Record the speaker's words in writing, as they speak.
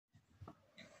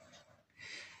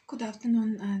Good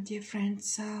afternoon, dear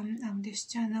friends on this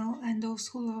channel and those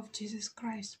who love Jesus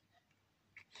Christ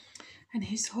and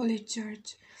His Holy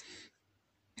Church.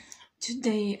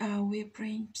 Today we're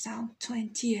praying Psalm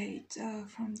 28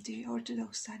 from the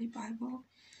Orthodox Study Bible,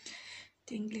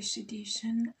 the English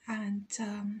edition, and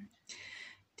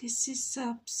this is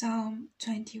Psalm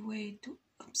 28,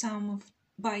 Psalm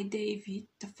by David,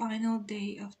 the final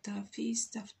day of the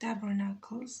Feast of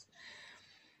Tabernacles.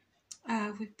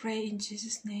 We pray in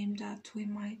Jesus' name that we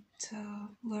might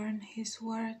learn His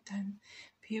word and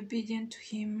be obedient to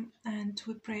Him, and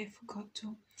we pray for God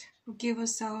to forgive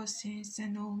us our sins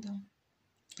and all the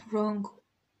wrong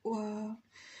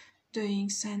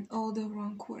doings and all the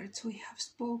wrong words we have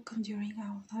spoken during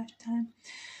our lifetime.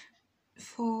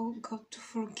 For God to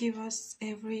forgive us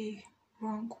every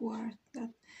wrong word that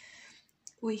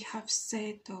we have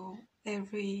said, or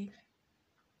every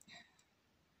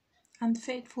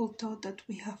unfaithful thought that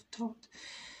we have thought.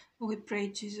 We pray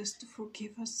Jesus to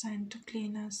forgive us and to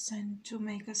clean us and to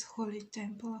make us holy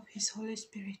temple of His Holy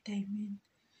Spirit. Amen.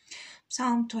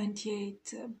 Psalm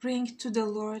 28. Bring to the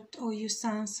Lord, O you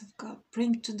sons of God.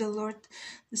 Bring to the Lord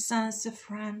the sons of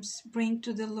rams. Bring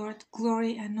to the Lord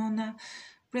glory and honor.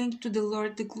 Bring to the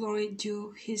Lord the glory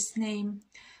due His name.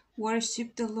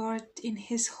 Worship the Lord in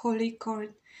His holy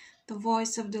court. The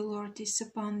voice of the Lord is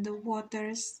upon the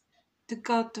waters. The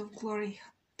God of glory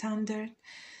thundered.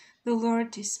 The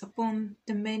Lord is upon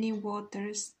the many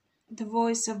waters. The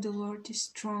voice of the Lord is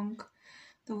strong.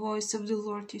 The voice of the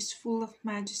Lord is full of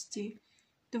majesty.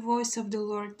 The voice of the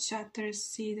Lord shatters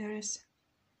cedars.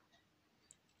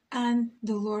 And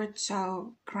the Lord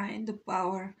shall grind to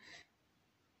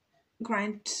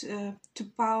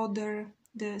powder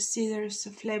the cedars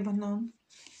of Lebanon.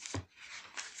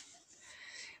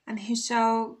 And He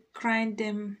shall grind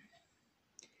them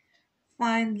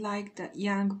fine like the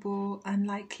young bull and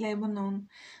like Lebanon,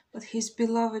 but His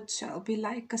beloved shall be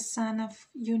like a son of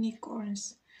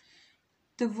unicorns.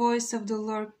 The voice of the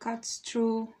Lord cuts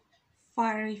through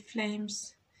fiery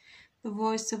flames. The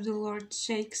voice of the Lord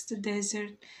shakes the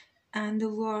desert, and the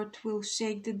Lord will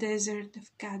shake the desert of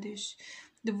Kadesh.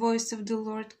 The voice of the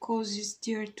Lord causes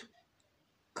deer to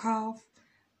calve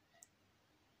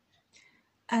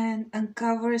and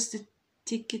uncovers the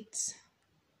thickets.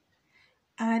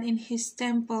 And in His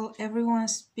temple everyone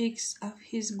speaks of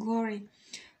His glory.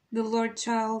 The Lord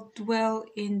shall dwell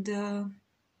in the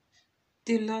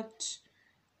deluge,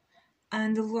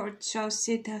 and the Lord shall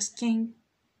sit as King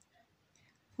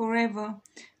forever.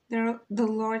 The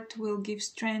Lord will give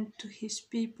strength to His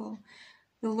people.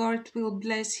 The Lord will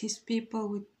bless His people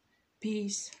with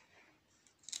peace.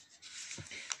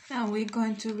 Now we're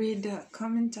going to read the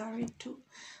commentary to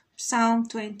Psalm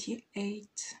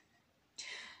 28.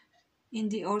 In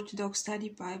the Orthodox Study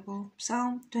Bible,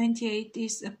 Psalm 28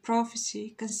 is a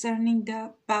prophecy concerning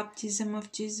the baptism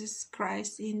of Jesus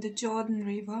Christ in the Jordan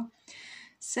River,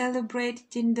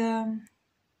 celebrated in the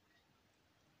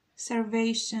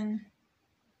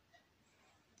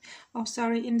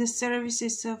in the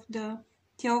services of the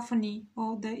Theophany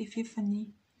or the Epiphany.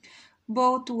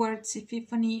 Both words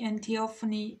Epiphany and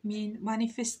Theophany mean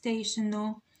manifestation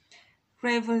or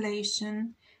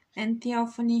revelation, and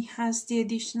Theophany has the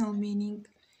additional meaning,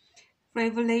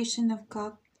 revelation of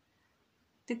God.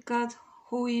 The God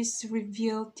who is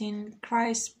revealed in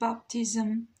Christ's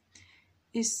baptism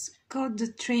is God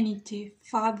the Trinity,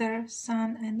 Father,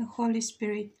 Son, and the Holy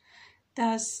Spirit.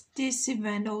 Thus, this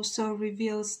event also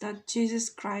reveals that Jesus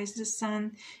Christ the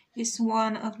Son is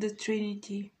one of the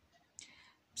Trinity.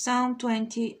 Psalm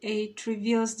 28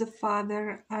 reveals the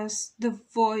Father as the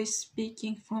voice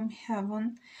speaking from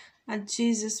heaven at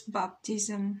Jesus'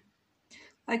 baptism,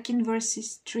 like in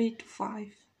verses 3 to 5.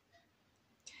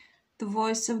 The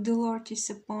voice of the Lord is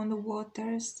upon the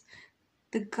waters.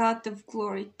 The God of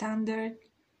glory thundered.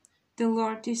 The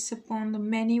Lord is upon the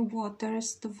many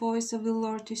waters. The voice of the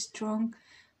Lord is strong.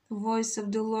 The voice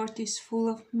of the Lord is full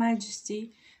of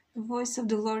majesty. The voice of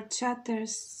the Lord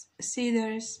shatters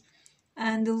cedars.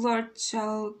 And the Lord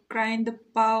shall grind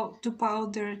to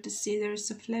powder the cedars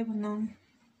of Lebanon.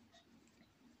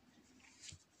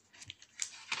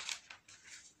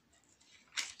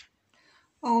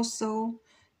 Also,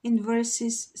 in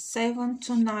verses 7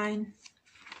 to 9,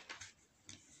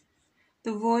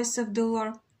 the voice of the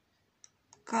Lord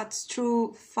cuts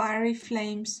through fiery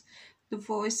flames. The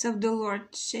voice of the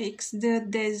Lord shakes the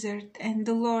desert, and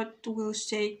the Lord will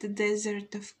shake the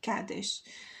desert of Kadesh.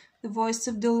 The voice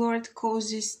of the Lord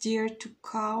causes deer to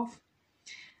calve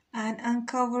and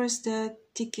uncovers the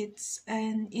thickets,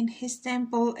 and in His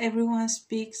temple everyone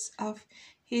speaks of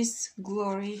His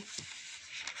glory.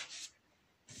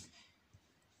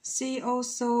 See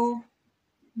also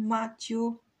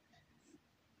Matthew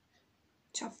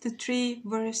chapter 3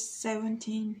 verse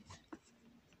 17,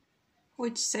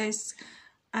 which says,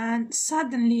 "And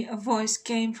suddenly a voice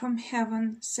came from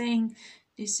heaven, saying,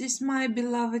 'This is my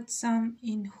beloved Son,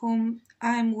 in whom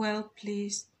I am well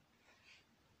pleased.'"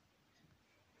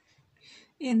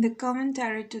 In the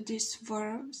commentary to this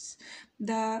verse,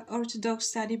 the Orthodox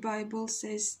Study Bible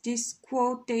says this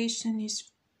quotation is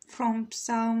from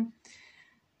Psalm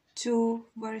 2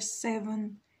 verse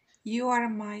 7. "You are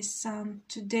my Son,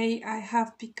 today I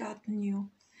have begotten you."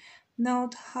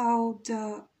 Note how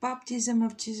the baptism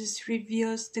of Jesus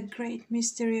reveals the great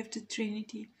mystery of the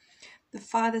Trinity. The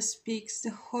Father speaks,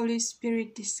 the Holy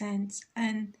Spirit descends,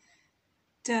 and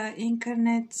the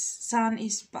incarnate Son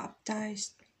is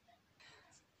baptized.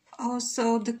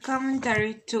 Also, the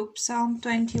commentary to Psalm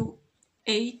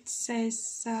 28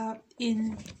 says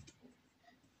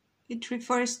it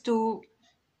refers to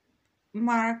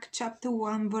Mark chapter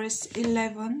 1 verse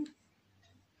 11,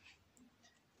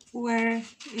 where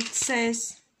it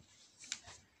says,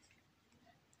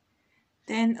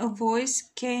 "Then a voice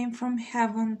came from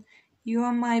heaven, 'You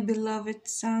are my beloved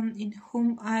Son, in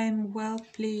whom I am well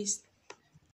pleased.'"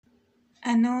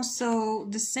 And also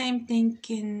the same thing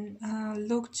in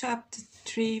Luke chapter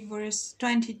 3 verse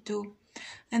 22.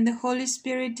 "And the Holy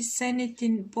Spirit descended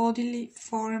in bodily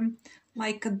form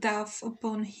like a dove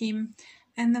upon him,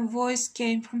 and a voice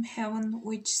came from heaven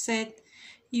which said,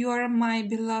 'You are my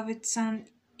beloved Son,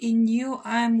 in you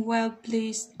I am well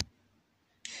pleased.'"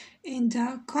 In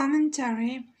the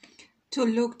commentary to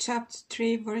Luke chapter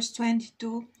 3 verse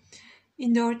 22,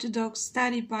 in the Orthodox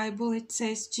Study Bible, it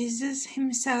says, "Jesus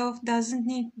himself doesn't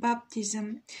need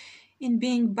baptism. In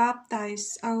being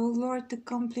baptized, our Lord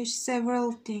accomplished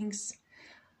several things.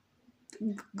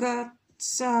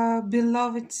 God's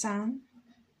beloved Son,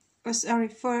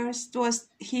 first was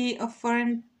he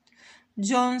affirmed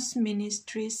John's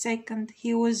ministry. Second,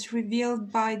 he was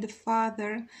revealed by the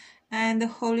Father and the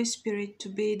Holy Spirit to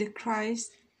be the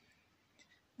Christ,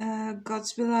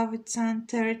 God's beloved Son.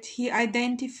 Third, he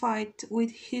identified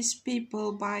with his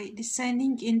people by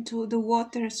descending into the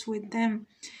waters with them.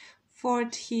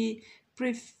 Fourth, he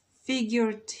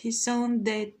prefigured his own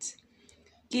death,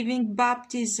 giving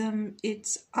baptism its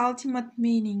ultimate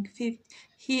meaning. Fifth,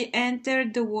 he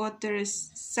entered the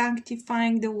waters,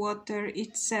 sanctifying the water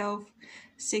itself.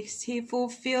 Sixth, he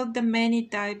fulfilled the many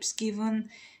types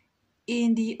given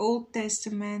in the Old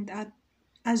Testament,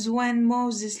 as when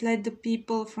Moses led the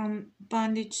people from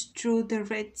bondage through the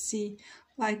Red Sea,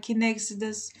 like in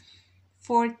Exodus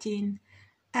 14,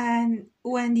 and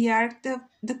when the Ark of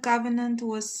the Covenant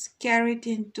was carried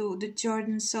into the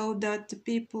Jordan so that the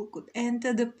people could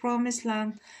enter the Promised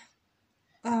Land.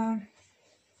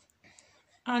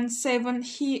 And seven,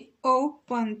 he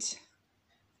opened,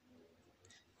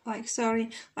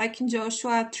 like in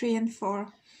Joshua 3 and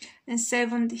 4. And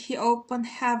seventh, he opened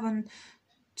heaven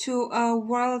to a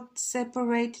world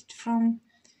separated from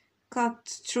God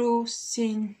through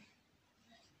sin.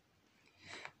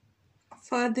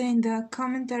 Further, in the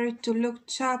commentary to Luke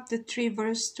chapter 3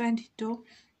 verse 22,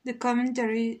 the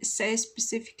commentary says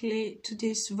specifically to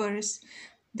this verse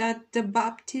that the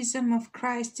baptism of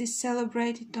Christ is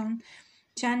celebrated on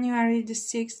January the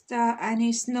 6th and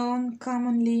is known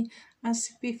commonly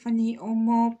as Epiphany, or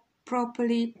more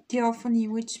properly Theophany,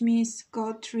 which means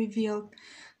God revealed.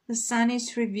 The Son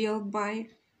is revealed by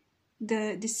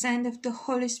the descent of the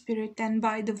Holy Spirit and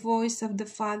by the voice of the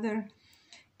Father.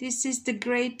 This is the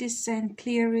greatest and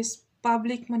clearest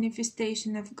public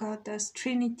manifestation of God as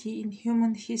Trinity in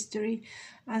human history.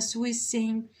 As we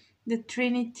sing, the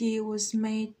Trinity was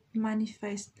made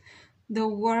manifest. The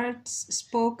words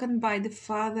spoken by the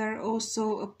Father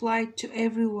also apply to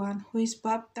everyone who is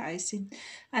baptized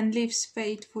and lives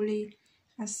faithfully,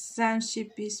 as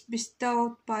sonship is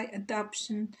bestowed by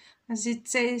adoption, as it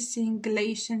says in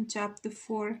Galatians chapter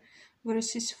 4,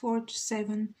 verses 4 to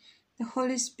 7. The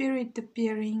Holy Spirit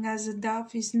appearing as a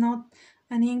dove is not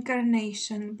an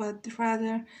incarnation, but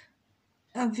rather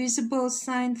a visible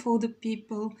sign for the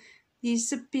people.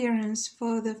 This appearance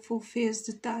further fulfills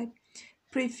the type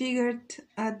prefigured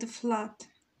at the flood.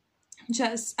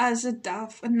 Just as a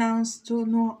dove announced to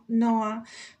Noah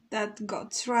that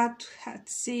God's wrath had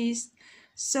ceased,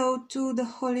 so too the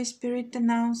Holy Spirit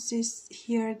announces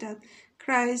here that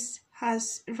Christ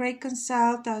has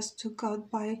reconciled us to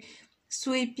God by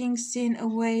sweeping sin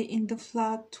away in the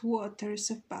flood waters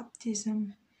of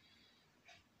baptism.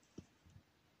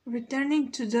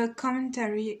 Returning to the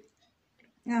commentary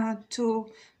to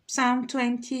Psalm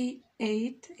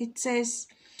 28, it says,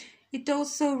 "It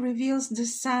also reveals the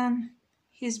Son,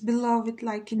 his beloved,"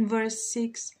 like in verse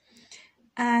 6,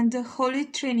 "and the Holy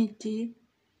Trinity,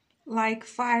 like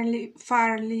fiery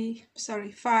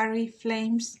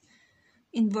flames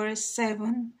in verse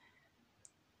 7.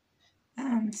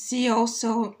 See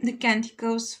also the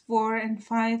Canticles 4 and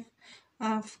 5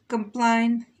 of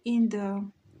Compline in the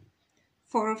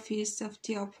Four Feasts of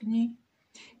Theophany.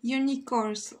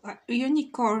 Unicorns,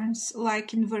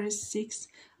 like in verse 6,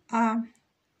 are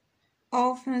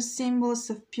often symbols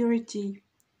of purity.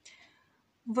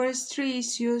 Verse 3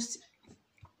 is used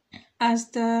as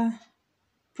the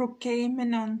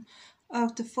procamenon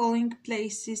of the following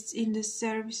places in the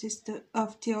services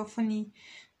of Theophany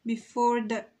before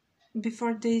the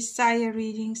Isaiah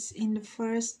readings in the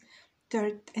first,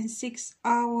 third, and sixth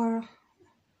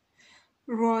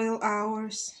royal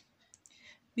hours,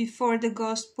 before the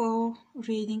Gospel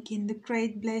reading in the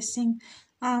great blessing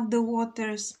of the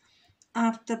waters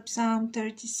after Psalm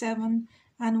 37,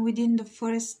 and within the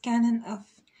first canon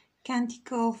of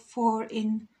Canticle 4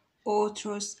 in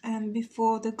Otros, and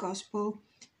before the Gospel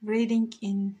reading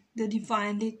in the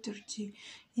Divine Liturgy.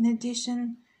 In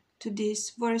addition to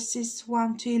this, verses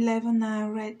 1 to 11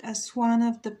 are read as one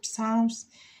of the Psalms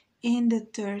in the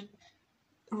third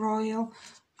royal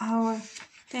hour.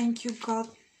 Thank you, God,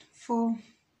 for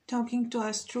talking to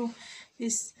us through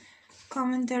this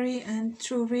commentary and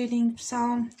through reading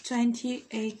Psalm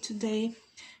 28 today.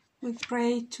 We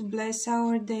pray to bless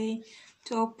our day,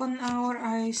 to open our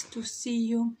eyes to see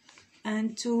you,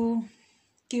 and to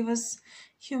give us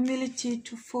humility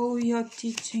to follow your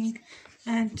teaching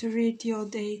and to read your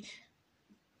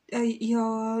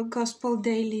gospel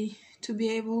daily, to be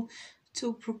able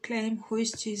to proclaim who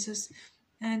is Jesus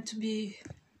and to be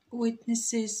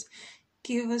witnesses.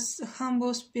 Give us a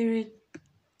humble spirit,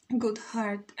 good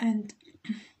heart, and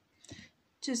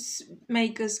just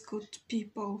make us good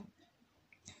people.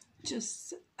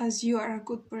 Just as you are a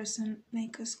good person,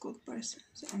 make us good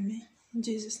persons. Amen. In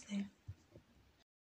Jesus' name.